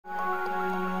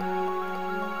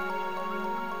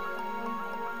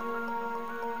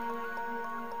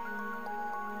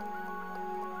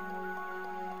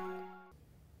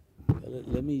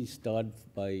me start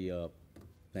by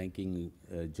thanking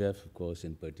Jeff, of course,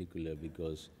 in particular,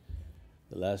 because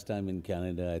the last time in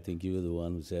Canada, I think you were the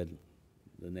one who said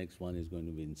the next one is going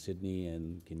to be in Sydney,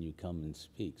 and can you come and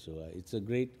speak? So it's a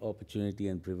great opportunity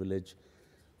and privilege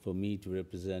for me to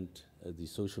represent the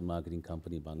social marketing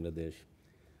company Bangladesh.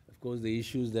 Of course, the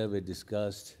issues that were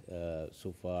discussed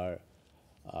so far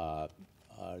are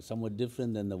somewhat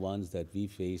different than the ones that we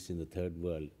face in the third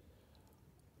world.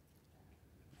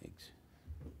 Thanks.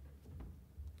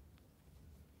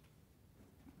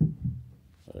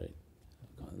 All right,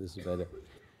 this is better.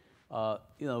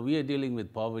 You know, we are dealing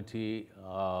with poverty,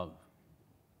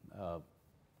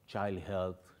 child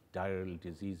health, diarrheal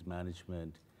disease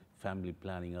management, family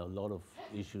planning, a lot of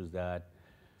issues that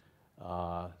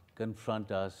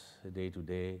confront us day to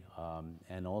day.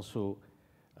 And also,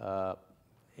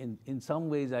 in some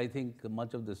ways, I think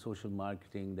much of the social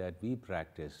marketing that we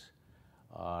practice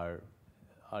are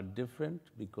different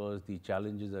because the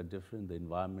challenges are different, the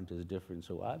environment is different.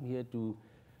 So I'm here to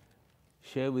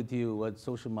share with you what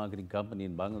social marketing company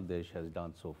in Bangladesh has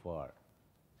done so far.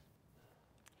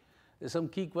 There's some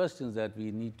key questions that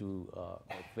we need to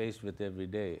face with every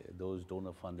day, those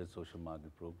donor-funded social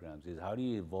market programs, is how do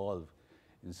you evolve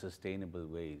in sustainable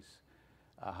ways?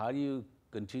 How do you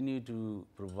continue to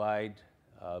provide,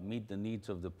 meet the needs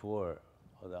of the poor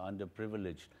or the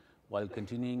underprivileged while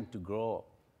continuing to grow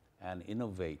and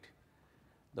innovate?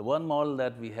 The one model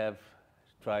that we have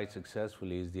tried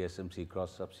successfully is the SMC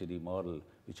cross-subsidy model,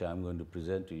 which I'm going to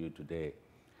present to you today.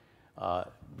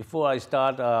 Before I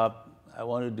start, I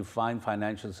want to define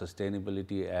financial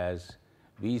sustainability as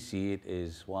we see it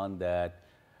is one that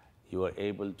you are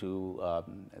able to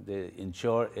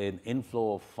ensure an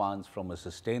inflow of funds from a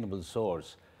sustainable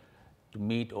source to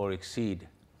meet or exceed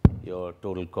your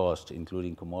total cost,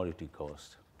 including commodity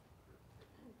cost.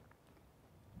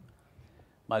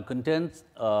 My content,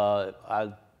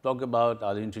 I'll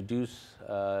introduce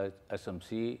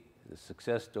SMC, the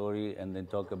success story, and then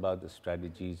talk about the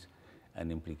strategies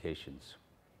and implications.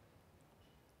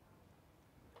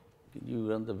 Can you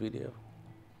run the video?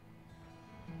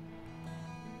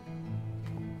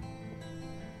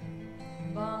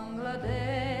 Bangladesh,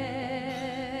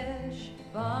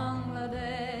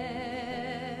 Bangladesh,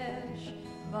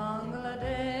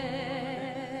 Bangladesh,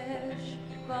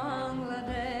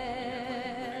 Bangladesh.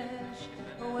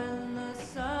 When the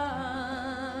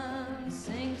sun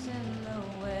sinks in the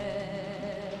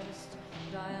west,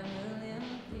 die a million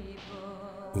people.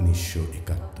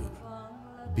 1971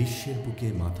 বিশ্বের বুকে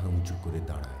মাথা উঁচু করে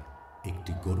দাঁড়ায়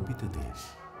একটি গর্বিত দেশ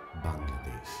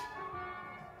বাংলাদেশ।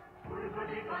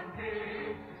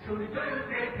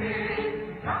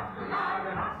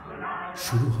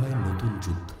 শুরু হয় নতুন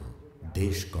যুদ্ধ,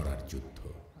 দেশ গড়ার যুদ্ধ।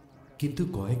 কিন্তু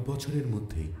কয়েক বছরের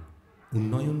মধ্যেই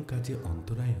উন্নয়ন কাজে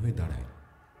অন্তরায় হয়ে দাঁড়ায়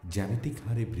জ্যামিতিক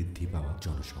হারে বৃদ্ধি পাওয়া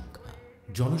জনসংখ্যা।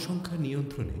 জনসংখ্যা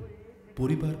নিয়ন্ত্রণে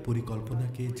পরিবার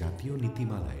পরিকল্পনাকে জাতীয়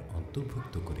নীতিমালায়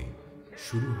অন্তর্ভুক্ত করে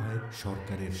শুরু হয়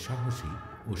সরকারের সাহসী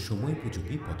ও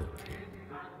সময়োপযোগী পদক্ষেপ।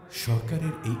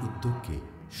 সরকারের এই উদ্যোগকে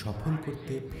সফল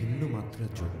করতে ভিন্ন মাত্রা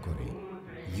যোগ করে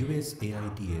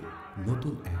USAID এর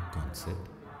নতুন এক concept,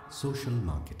 social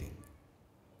marketing.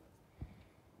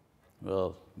 Well,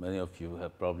 many of you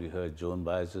have probably heard Joan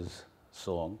Baez's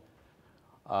song,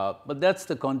 but that's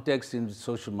the context in which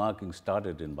social marketing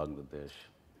started in Bangladesh.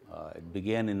 It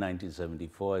began in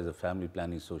 1974 as a family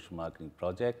planning social marketing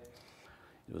project.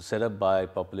 It was set up by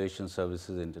Population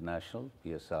Services International,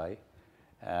 PSI,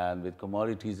 and with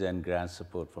commodities and grant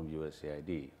support from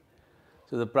USAID.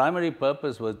 So the primary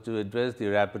purpose was to address the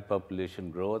rapid population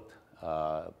growth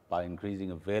by increasing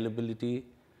availability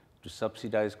to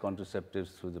subsidize contraceptives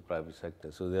through the private sector.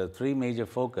 So there are three major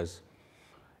focus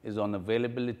is on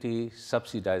availability,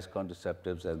 subsidized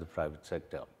contraceptives, and the private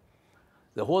sector.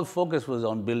 The whole focus was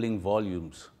on building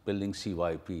volumes, building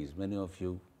CYPs. Many of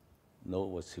you know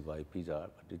what CYPs are,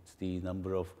 but it's the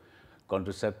number of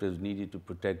contraceptives needed to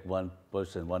protect one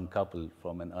person, one couple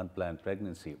from an unplanned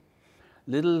pregnancy.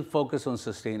 Little focus on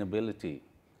sustainability.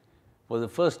 For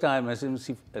the first time,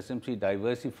 SMC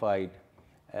diversified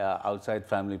outside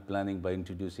family planning by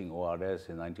introducing ORS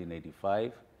in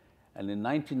 1985. And in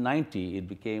 1990, it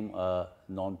became a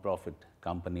non-profit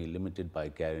company limited by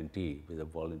guarantee with a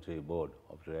voluntary board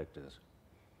of directors.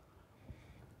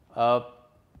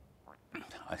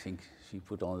 I think she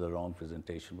put on the wrong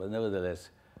presentation, but nevertheless,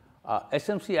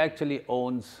 SMC actually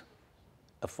owns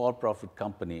a for-profit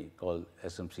company called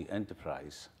SMC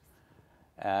Enterprise.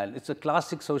 And it's a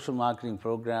classic social marketing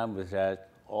program which has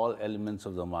all elements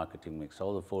of the marketing mix,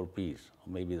 all the 4 Ps, or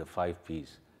maybe the 5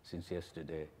 Ps since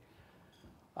yesterday.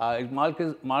 It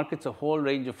markets a whole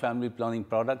range of family planning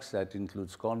products that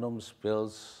includes condoms,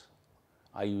 pills,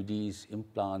 IUDs,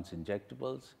 implants,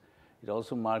 injectables. It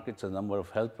also markets a number of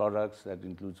health products that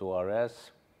includes ORS,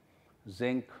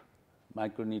 zinc,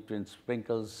 micronutrient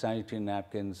sprinkles, sanitary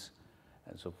napkins,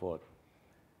 and so forth.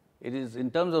 It is,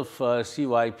 in terms of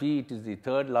CYP, it is the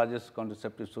third largest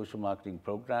contraceptive social marketing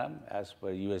program as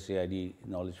per USAID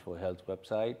Knowledge for Health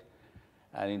website.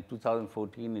 And in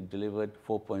 2014, it delivered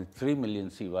 4.3 million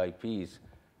CYPs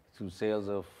through sales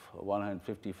of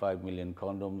 155 million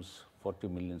condoms, 40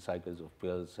 million cycles of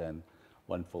pills, and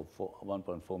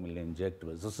 1.4 million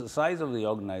injectables. So the size of the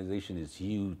organization is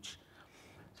huge.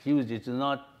 It's huge. It is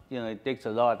not, it takes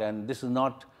a lot, and this is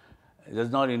not, it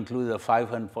does not include the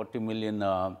 540 million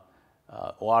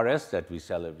ORS that we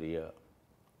sell every year.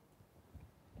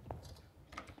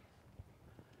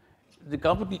 The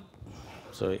company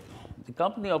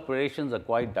operations are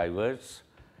quite diverse.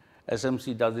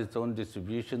 SMC does its own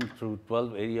distribution through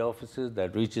 12 area offices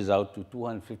that reaches out to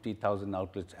 250,000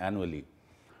 outlets annually.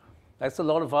 That's a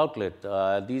lot of outlets.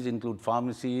 These include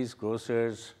pharmacies,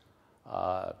 grocers,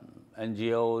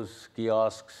 NGOs,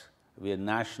 kiosks. We are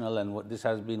national, and this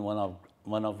has been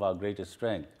one of our greatest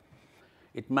strengths.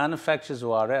 It manufactures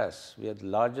ORS. We are the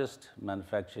largest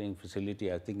manufacturing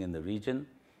facility, I think, in the region.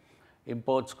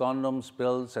 Imports condoms,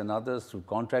 pills, and others through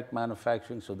contract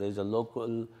manufacturing. So there's a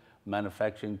local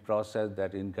manufacturing process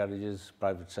that encourages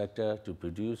private sector to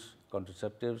produce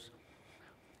contraceptives.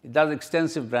 It does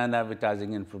extensive brand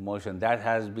advertising and promotion. That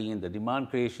has been the demand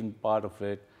creation part of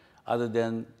it, other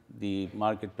than the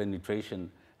market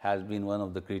penetration, has been one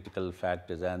of the critical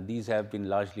factors. And these have been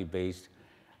largely based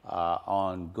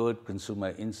on good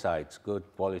consumer insights, good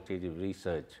qualitative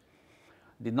research.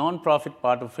 The non-profit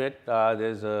part of it,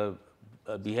 there's a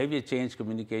behavior change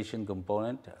communication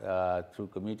component through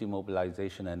community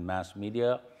mobilization and mass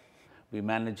media. We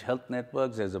manage health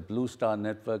networks. There's a Blue Star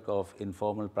network of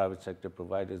informal private sector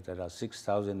providers that are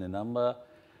 6,000 in number.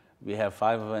 We have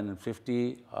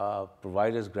 550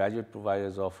 providers, graduate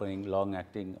providers offering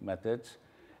long-acting methods,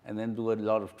 and then do a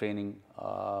lot of training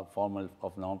formal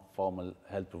of non-formal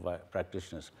health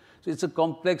practitioners. So it's a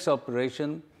complex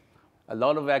operation. A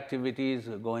lot of activities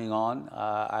going on.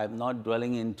 I'm not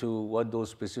dwelling into what those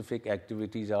specific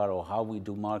activities are or how we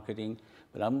do marketing,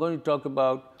 but I'm going to talk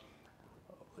about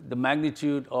the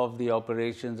magnitude of the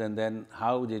operations and then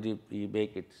how did we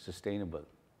make it sustainable.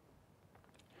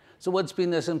 So what's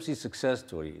been SMC's success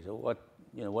story? So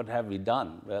what have we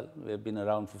done? Well, we've been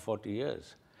around for 40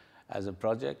 years as a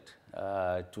project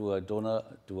to a donor,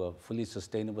 to a fully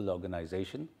sustainable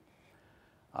organization.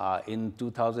 In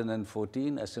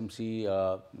 2014, SMC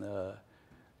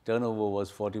turnover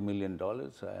was $40 million,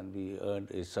 and we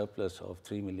earned a surplus of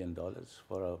 $3 million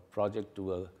for a project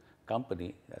to a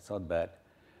company. That's not bad.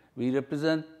 We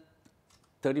represent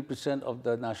 30% of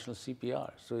the national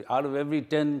CPR. So out of every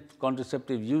 10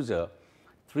 contraceptive user,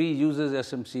 3 uses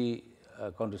SMC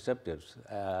contraceptives,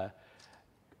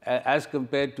 as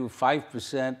compared to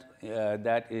 5%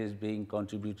 that is being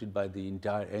contributed by the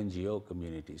entire NGO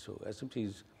community. So SMC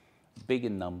is big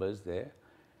in numbers there.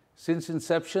 Since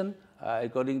inception,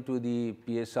 according to the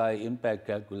PSI impact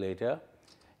calculator,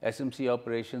 SMC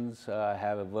operations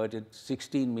have averted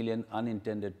 16 million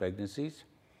unintended pregnancies,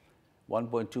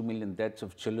 1.2 million deaths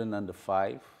of children under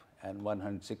 5, and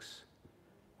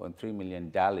 106.3 million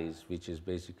DALIs, which is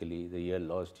basically the year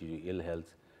lost due to ill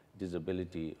health,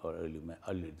 disability, or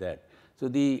early death. So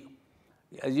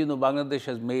as you know, Bangladesh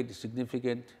has made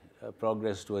significant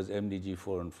progress towards MDG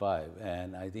 4 and 5,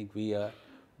 and I think we have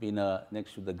been,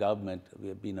 next to the government, we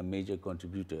have been a major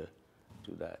contributor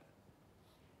to that.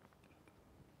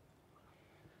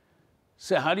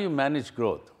 So how do you manage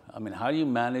growth? I mean, how do you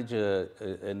manage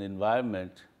an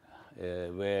environment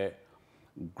where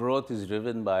growth is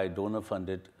driven by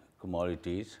donor-funded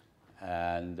commodities,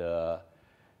 and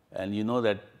you know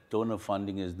that donor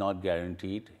funding is not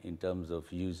guaranteed in terms of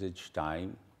usage,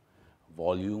 time,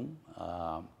 volume.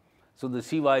 So the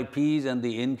CYPs and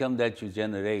the income that you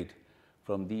generate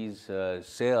from these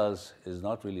sales is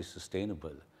not really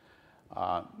sustainable.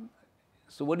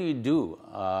 So what do you do?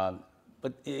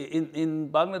 But in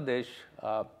Bangladesh,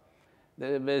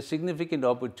 there were significant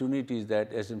opportunities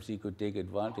that SMC could take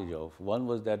advantage of. One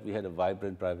was that we had a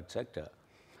vibrant private sector.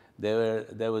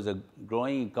 There was a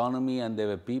growing economy, and there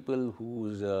were people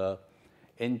whose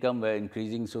income were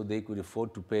increasing, so they could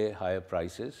afford to pay higher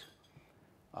prices.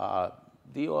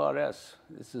 The ORS,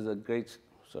 this is a great,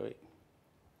 sorry.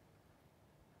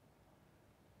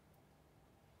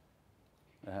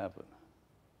 What happened?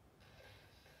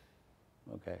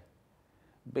 Okay.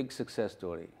 Big success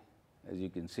story, as you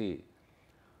can see.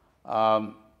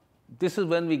 this is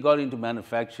when we got into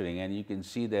manufacturing, and you can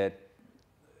see that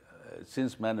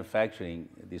since manufacturing,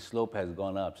 the slope has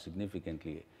gone up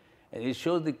significantly. And it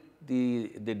shows the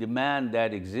demand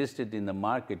that existed in the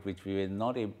market, which we were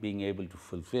not being able to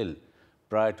fulfill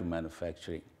prior to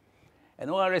manufacturing. And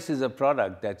ORS is a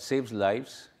product that saves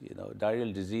lives. You know,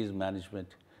 diarrheal disease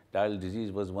management. Diarrheal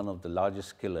disease was one of the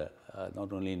largest killer,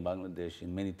 not only in Bangladesh,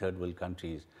 in many third world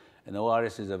countries. And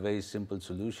ORS is a very simple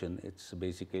solution. It's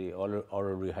basically oral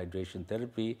rehydration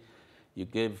therapy. You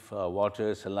give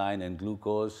water, saline, and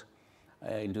glucose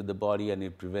into the body, and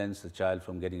it prevents the child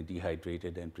from getting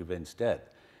dehydrated and prevents death.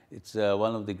 It's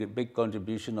one of the big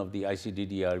contribution of the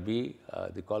ICDDRB,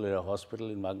 the cholera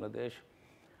hospital in Bangladesh.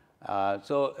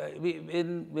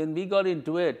 When we got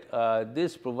into it,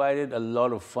 this provided a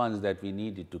lot of funds that we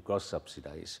needed to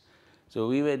cross-subsidize. So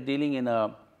we were dealing in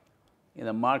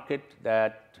a market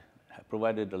that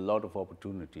provided a lot of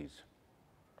opportunities.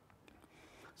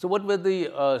 So what were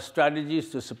the strategies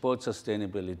to support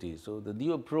sustainability? So the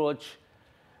new approach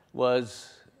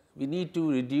was we need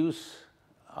to reduce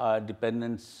our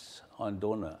dependence on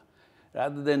donor.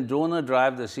 Rather than donor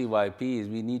drive the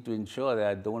CYPs, we need to ensure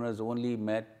that donors only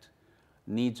met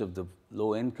needs of the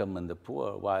low income and the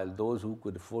poor, while those who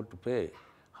could afford to pay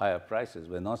higher prices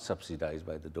were not subsidized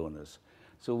by the donors.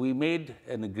 So we made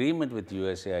an agreement with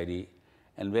USAID,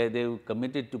 and where they were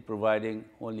committed to providing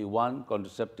only one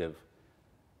contraceptive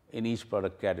in each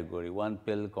product category, one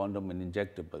pill, condom, and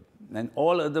injectable. And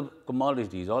all other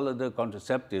commodities, all other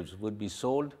contraceptives would be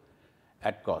sold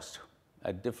at cost,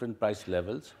 at different price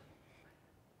levels.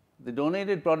 The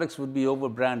donated products would be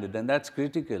over-branded, and that's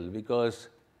critical because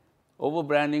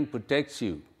over-branding protects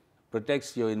you,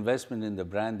 protects your investment in the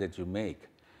brand that you make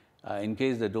in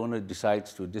case the donor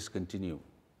decides to discontinue.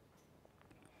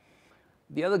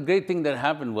 The other great thing that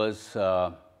happened was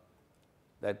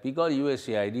that we got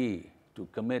USAID to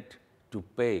commit to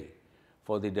pay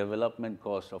for the development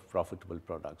cost of profitable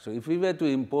products. So if we were to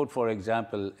import, for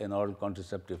example, an oral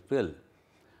contraceptive pill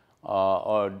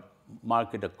or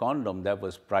market a condom that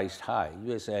was priced high,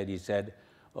 USAID said,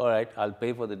 all right, I'll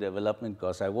pay for the development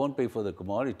cost. I won't pay for the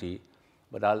commodity,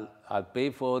 but I'll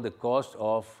pay for the cost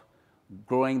of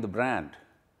growing the brand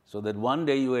so that one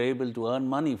day you are able to earn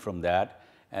money from that,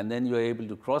 and then you are able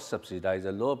to cross-subsidize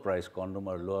a lower price condom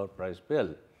or a lower price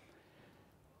pill.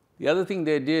 The other thing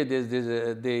they did is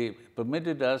they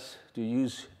permitted us to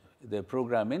use their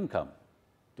program income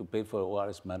to pay for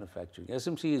ORS manufacturing.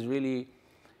 SMC is really,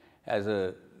 as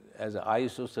an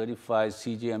ISO certified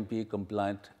CGMP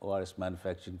compliant ORS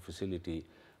manufacturing facility,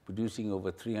 producing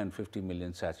over 350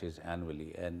 million sachets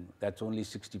annually, and that's only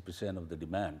 60% of the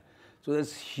demand. So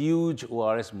there's huge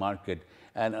ORS market,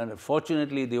 and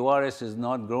unfortunately the ORS is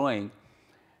not growing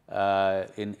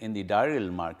in the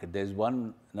diarrheal market. There's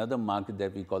another market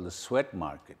that we call the sweat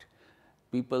market.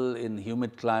 People in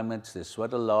humid climates, they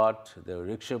sweat a lot, they're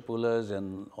rickshaw pullers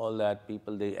and all that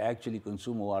people, they actually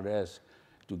consume ORS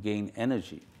to gain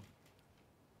energy.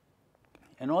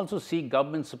 And also seek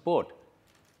government support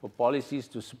for policies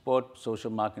to support social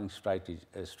marketing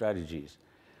strategies.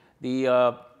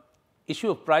 The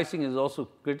issue of pricing is also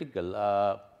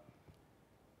critical.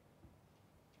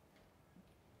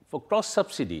 For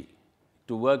cross-subsidy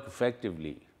to work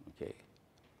effectively, okay,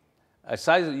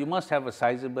 you must have a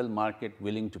sizable market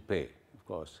willing to pay, of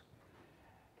course.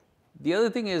 The other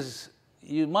thing is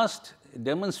you must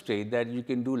demonstrate that you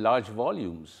can do large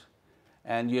volumes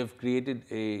and you have created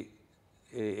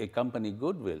a company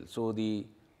goodwill. So the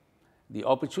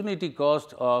opportunity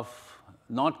cost of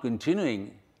not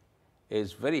continuing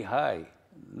is very high,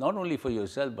 not only for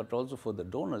yourself, but also for the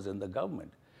donors and the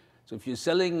government. So if you're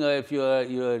selling, if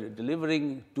you're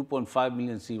delivering 2.5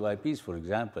 million CYPs, for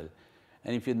example,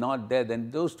 and if you're not there,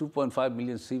 then those 2.5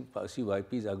 million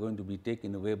CYPs are going to be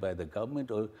taken away by the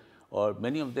government, or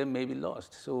many of them may be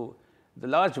lost. So the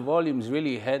large volumes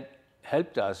really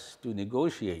helped us to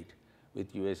negotiate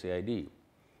with USAID.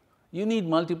 You need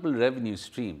multiple revenue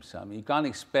streams. I mean, you can't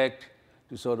expect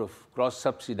to sort of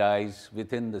cross-subsidize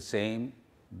within the same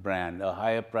brand, a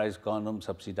higher price condom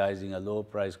subsidizing a lower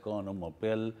price condom or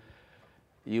pill.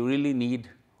 You really need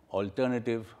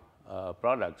alternative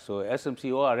products. So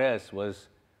SMC ORS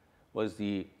was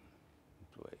the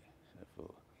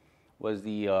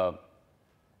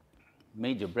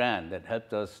major brand that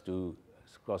helped us to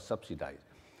cross-subsidize.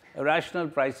 A rational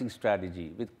pricing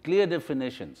strategy with clear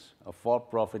definitions of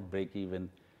for-profit, break-even,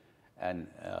 and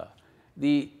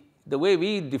the way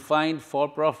we defined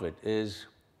for-profit is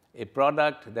a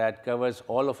product that covers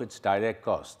all of its direct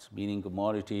costs, meaning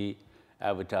commodity,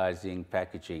 advertising,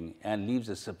 packaging, and leaves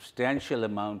a substantial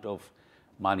amount of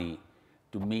money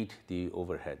to meet the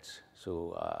overheads.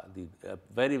 So the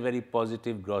very, very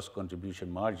positive gross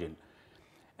contribution margin.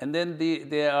 And then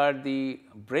there are the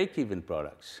break-even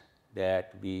products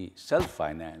that we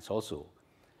self-finance also,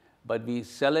 but we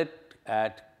sell it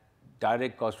at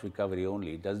direct cost recovery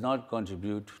only. It does not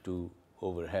contribute to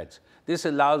overheads. This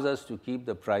allows us to keep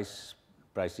the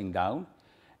pricing down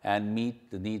and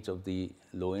meet the needs of the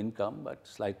low income, but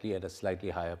at a slightly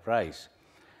higher price.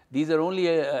 These are only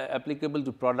applicable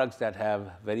to products that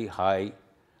have very high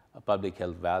public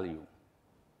health value.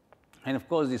 And of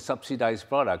course, the subsidized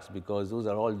products, because those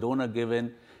are all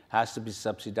donor-given, has to be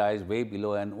subsidized way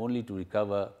below and only to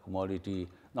recover commodity,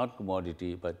 not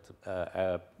commodity, but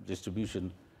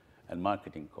distribution and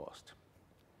marketing cost.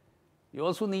 You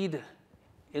also need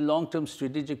a long-term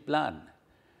strategic plan.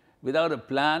 Without a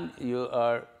plan, you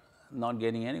are not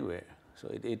getting anywhere. So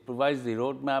it provides the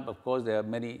roadmap. Of course, there are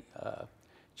many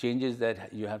changes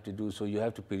that you have to do. So you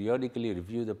have to periodically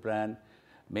review the plan,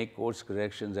 make course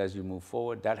corrections as you move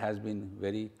forward. That has been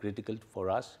very critical for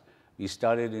us. We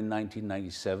started in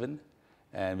 1997,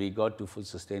 and we got to full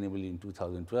sustainability in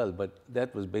 2012, but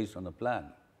that was based on a plan.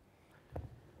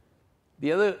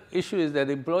 The other issue is that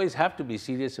employees have to be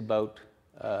serious about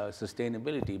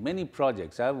sustainability. Many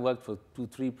projects, I've worked for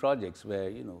 2-3 projects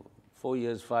where, 4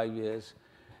 years, 5 years,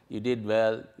 you did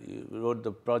well, you wrote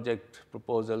the project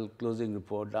proposal, closing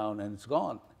report down, and it's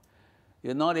gone.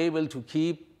 You're not able to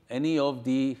keep any of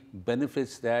the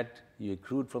benefits that you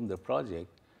accrued from the project.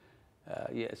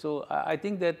 So I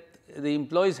think that the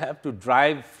employees have to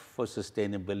drive for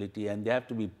sustainability, and they have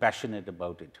to be passionate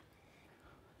about it.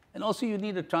 And also you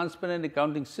need a transparent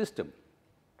accounting system,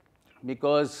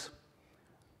 because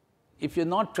if you're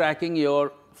not tracking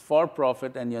your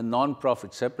for-profit and your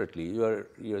non-profit separately,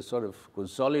 you're sort of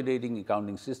consolidating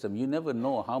accounting system. You never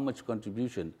know how much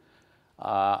contribution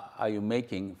are you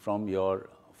making from your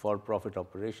for-profit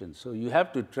operations. So you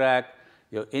have to track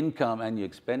your income and your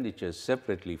expenditures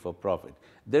separately for profit.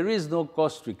 There is no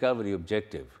cost recovery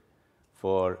objective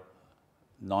for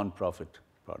non-profit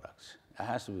products. It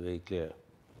has to be very clear.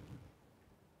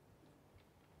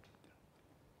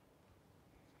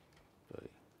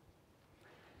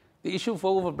 The issue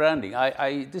for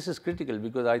overbranding, this is critical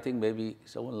because I think maybe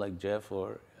someone like Jeff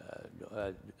or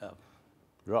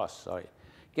Ross,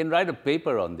 can write a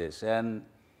paper on this. And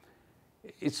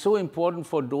it's so important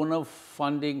for donor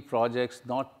funding projects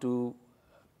not to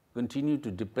continue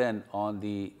to depend on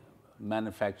the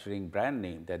manufacturing brand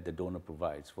name that the donor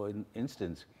provides. For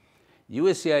instance,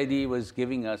 USAID was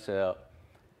giving us a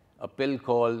pill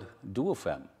called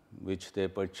Duofem, which they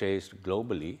purchased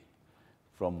globally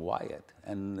from Wyatt,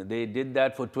 and they did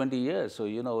that for 20 years. So,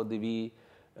 we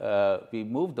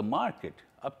moved the market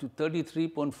up to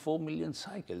 33.4 million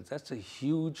cycles. That's a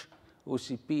huge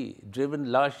OCP,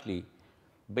 driven largely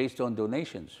based on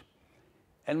donations.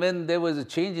 And when there was a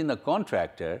change in the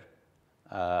contractor,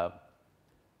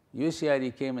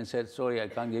 USAID came and said, sorry, I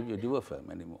can't give you Duofem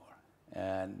anymore.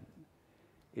 And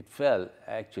it fell,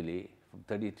 actually, from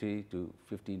 33 to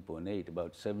 15.8,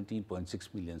 about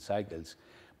 17.6 million cycles.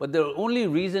 But the only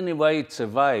reason why it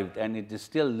survived, and it is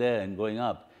still there and going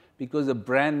up, because the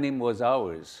brand name was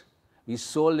ours. We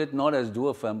sold it not as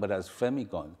Duofem, but as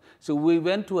Femicon. So we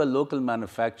went to a local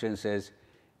manufacturer and says,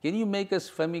 can you make us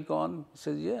Femicon? He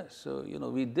says, yes. So,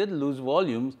 we did lose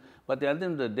volumes, but at the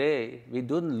end of the day, we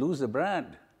didn't lose the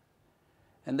brand.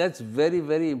 And that's very,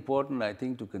 very important, I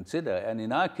think, to consider. And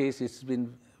in our case, it's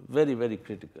been very, very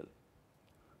critical.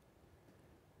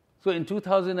 So in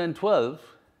 2012,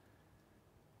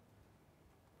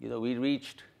 we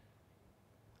reached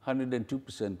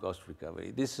 102% cost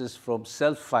recovery. This is from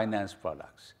self-financed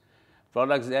products,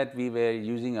 products that we were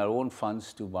using our own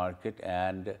funds to market,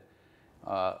 and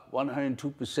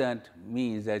 102%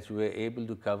 means that we were able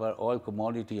to cover all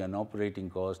commodity and operating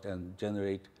costs and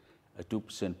generate a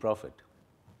 2% profit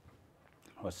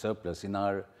or surplus. In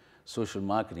our social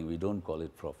marketing, we don't call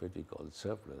it profit, we call it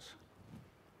surplus.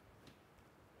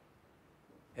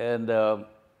 And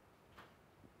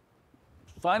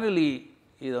finally,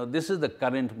 this is the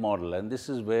current model, and this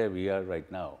is where we are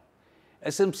right now.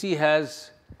 SMC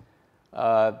has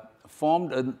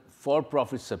formed a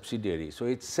for-profit subsidiary. So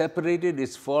it's separated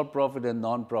its for-profit and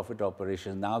non-profit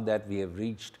operations now that we have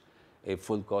reached a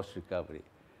full cost recovery.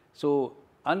 So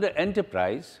under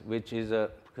enterprise, which is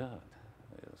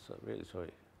really sorry.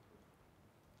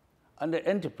 Under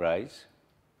enterprise,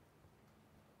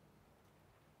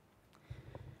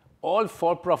 all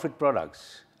for-profit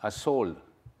products are sold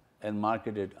and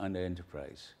marketed under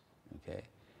enterprise, okay?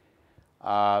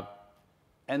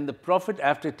 And the profit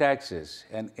after taxes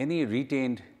and any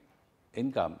retained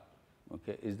income,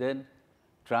 okay, is then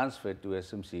transferred to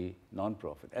SMC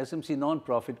non-profit. SMC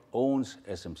non-profit owns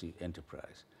SMC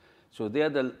Enterprise. So they are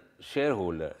the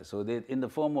shareholder. So they, in the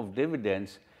form of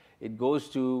dividends, it goes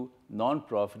to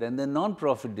non-profit, and then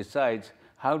non-profit decides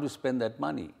how to spend that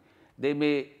money. They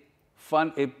may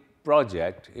fund a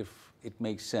project if it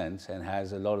makes sense and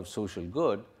has a lot of social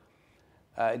good.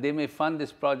 They may fund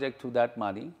this project through that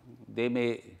money. They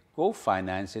may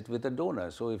co-finance it with a donor.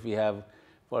 So if we have,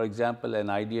 for example, an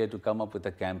idea to come up with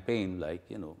a campaign like,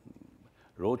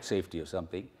 road safety or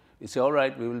something, we say, all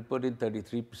right, we will put in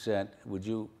 33%. Would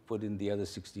you put in the other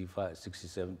 65,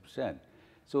 67%?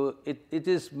 So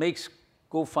it makes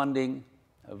co-funding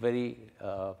very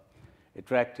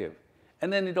attractive.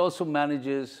 And then it also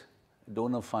manages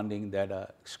donor funding that are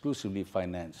exclusively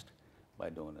financed by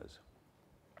donors.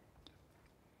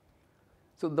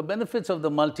 So the benefits of the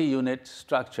multi-unit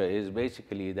structure is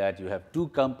basically that you have two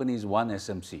companies, one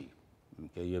SMC.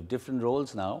 Okay, you have different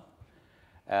roles now,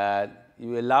 and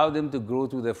you allow them to grow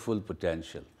to their full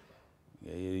potential.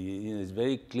 It's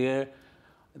very clear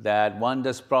that one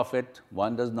does profit,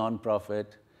 one does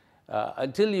non-profit.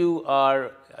 Until you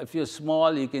are, if you're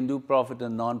small, you can do profit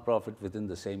and non-profit within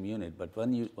the same unit. But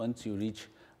once you reach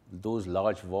those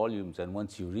large volumes and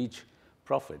once you reach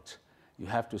profits, you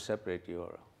have to separate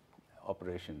your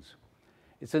operations.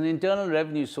 It's an internal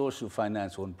revenue source to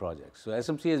finance own projects. So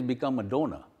SMC has become a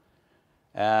donor,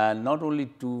 and not only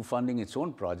to funding its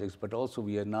own projects, but also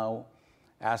we are now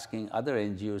asking other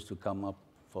NGOs to come up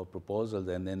for proposals,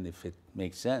 and then if it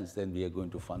makes sense, then we are going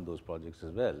to fund those projects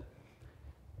as well.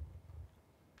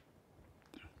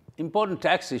 Important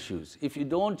tax issues. If you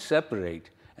don't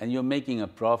separate and you're making a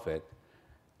profit,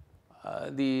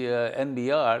 the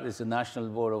NBR, is the National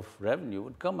Board of Revenue,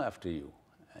 would come after you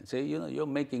and say, you're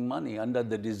making money under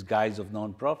the disguise of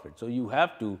non-profit. So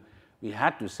we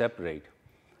had to separate.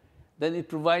 Then it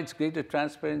provides greater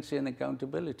transparency and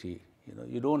accountability.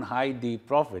 You don't hide the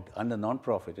profit under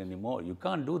non-profit anymore. You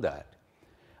can't do that.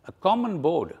 A common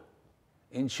board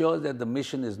ensures that the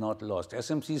mission is not lost.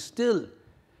 SMC still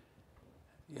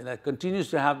continues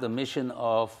to have the mission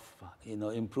of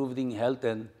improving health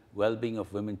and well-being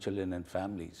of women, children, and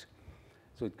families.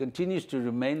 So it continues to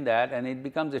remain that, and it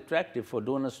becomes attractive for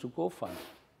donors to co-fund.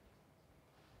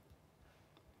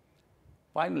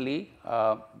 Finally,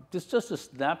 this is just a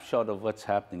snapshot of what's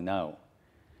happening now.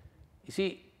 You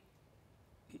see,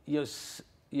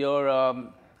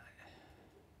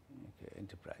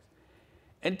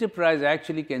 Enterprise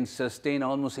actually can sustain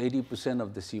almost 80%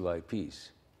 of the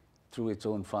CYPs through its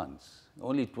own funds.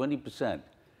 Only 20%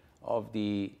 of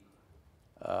the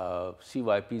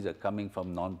CYPs are coming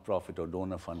from non-profit or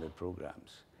donor-funded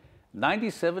programs.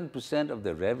 97% of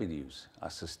the revenues are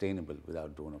sustainable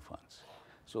without donor funds.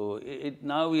 So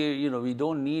now we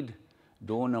don't need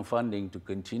donor funding to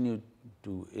continue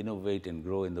to innovate and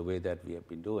grow in the way that we have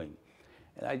been doing.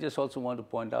 And I just also want to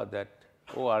point out that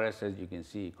ORS, as you can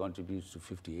see, contributes to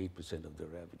 58% of the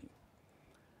revenue.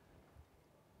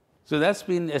 So that's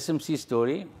been SMC's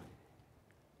story.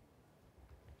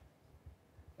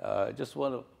 Just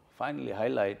want to finally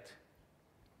highlight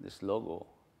this logo.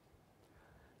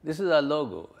 This is our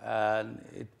logo, and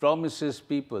it promises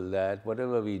people that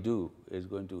whatever we do is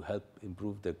going to help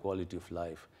improve their quality of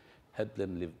life, help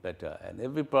them live better. And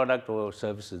every product or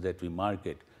services that we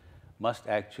market must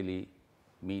actually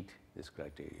meet this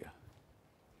criteria.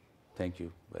 Thank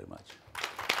you very much.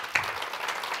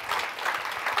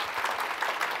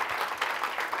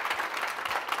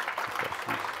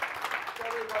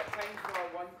 Probably got time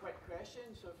for one quick question,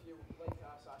 so if you would like to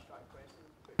ask Ashfaq questions,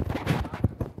 put your hand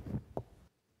up.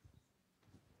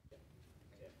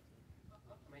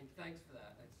 I mean, thanks for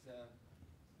that. It's,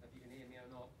 if you can hear me or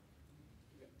not.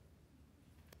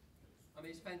 I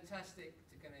mean, it's fantastic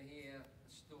to kind of hear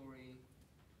a story,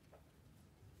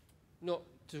 not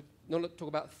talk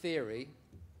about theory,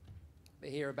 but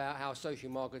hear about how social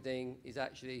marketing is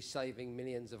actually saving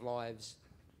millions of lives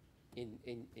in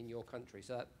your country.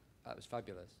 So that was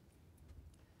fabulous.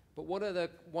 But what are the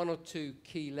one or two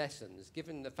key lessons,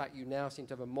 given the fact you now seem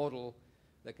to have a model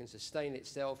that can sustain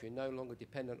itself, you're no longer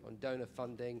dependent on donor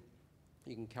funding,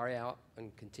 you can carry out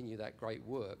and continue that great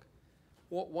work.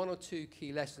 What one or two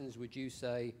key lessons would you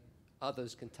say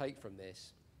others can take from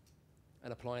this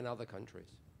and apply in other countries?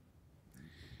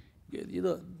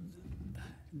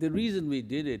 The reason we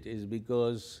did it is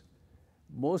because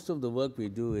most of the work we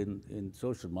do in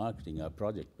social marketing are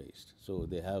project-based. So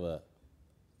they have a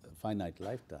finite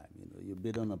lifetime. You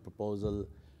bid on a proposal,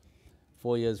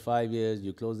 4 years, 5 years,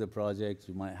 you close the project,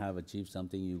 you might have achieved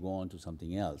something, you go on to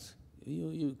something else.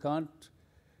 You can't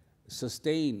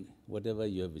sustain whatever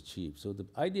you have achieved. So the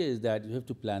idea is that you have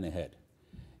to plan ahead.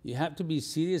 You have to be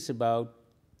serious about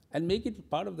and make it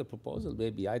part of the proposal,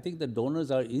 maybe. I think the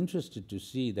donors are interested to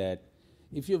see that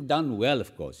if you've done well,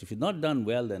 of course. If you've not done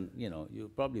well, then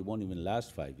you probably won't even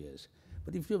last 5 years.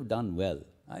 But if you've done well,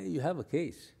 you have a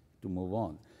case to move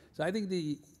on. So I think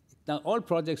now all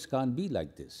projects can't be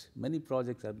like this. Many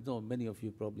projects, I know many of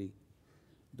you probably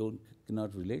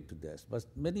cannot relate to this, but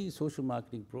many social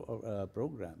marketing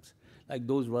programs, like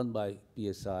those run by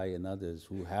PSI and others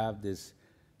who have this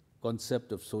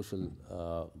concept of social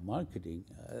marketing,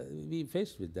 we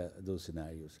faced with those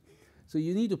scenarios. So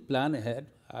you need to plan ahead.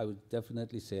 I would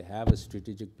definitely say have a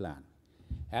strategic plan.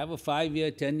 Have a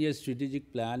 5-year, 10-year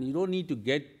strategic plan. You don't need to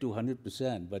get to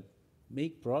 100%, but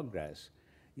make progress.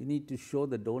 You need to show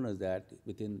the donors that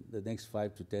within the next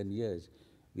 5 to 10 years,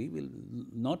 we will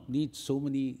not need so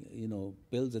many,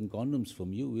 pills and condoms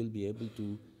from you. We'll be able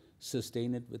to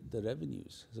sustain it with the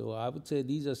revenues. So I would say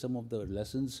these are some of the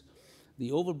lessons.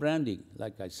 The over-branding,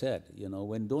 like I said,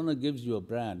 when donor gives you a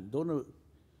brand, donor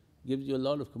gives you a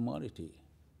lot of commodity.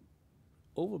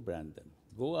 Over-brand them.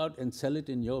 Go out and sell it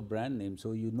in your brand name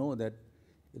so you know that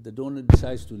if the donor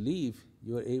decides to leave,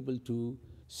 you're able to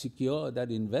secure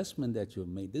that investment that you've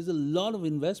made. There's a lot of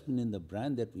investment in the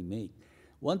brand that we make.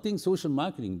 One thing social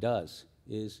marketing does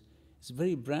is it's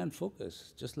very brand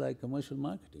focused, just like commercial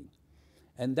marketing.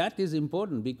 And that is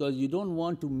important because you don't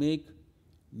want to make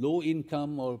low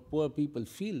income or poor people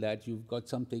feel that you've got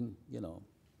something,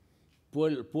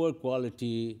 poor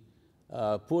quality,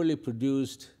 poorly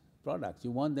produced products.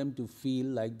 You want them to feel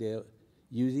like they're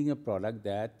using a product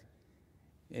that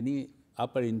any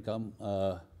upper income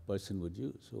person would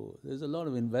use. So there's a lot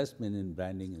of investment in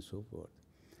branding and so forth.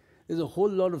 There's a whole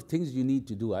lot of things you need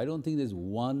to do. I don't think there's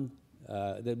one,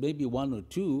 there may be one or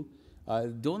two.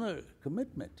 Donor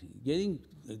commitment, getting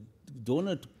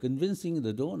convincing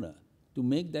the donor to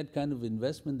make that kind of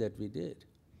investment that we did.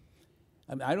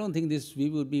 I mean, I don't think we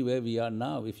would be where we are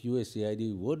now if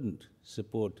USAID wouldn't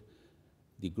support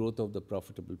the growth of the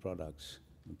profitable products,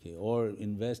 okay, or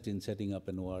invest in setting up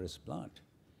an ORS plant.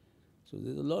 So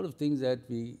there's a lot of things that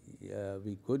we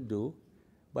could do,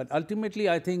 but ultimately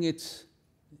I think it's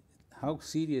how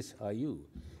serious are you?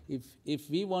 If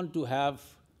we want to have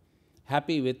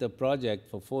happy with a project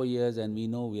for 4 years and we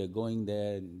know we are going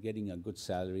there and getting a good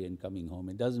salary and coming home,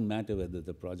 it doesn't matter whether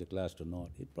the project lasts or not.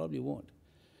 It probably won't.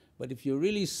 But if you're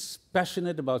really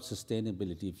passionate about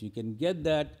sustainability, if you can get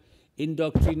that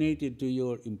indoctrinated to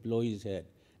your employee's head,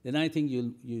 then I think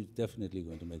you're definitely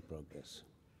going to make progress.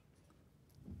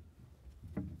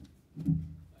 Thanks,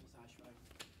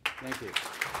 Ashfaq. Thank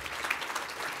you.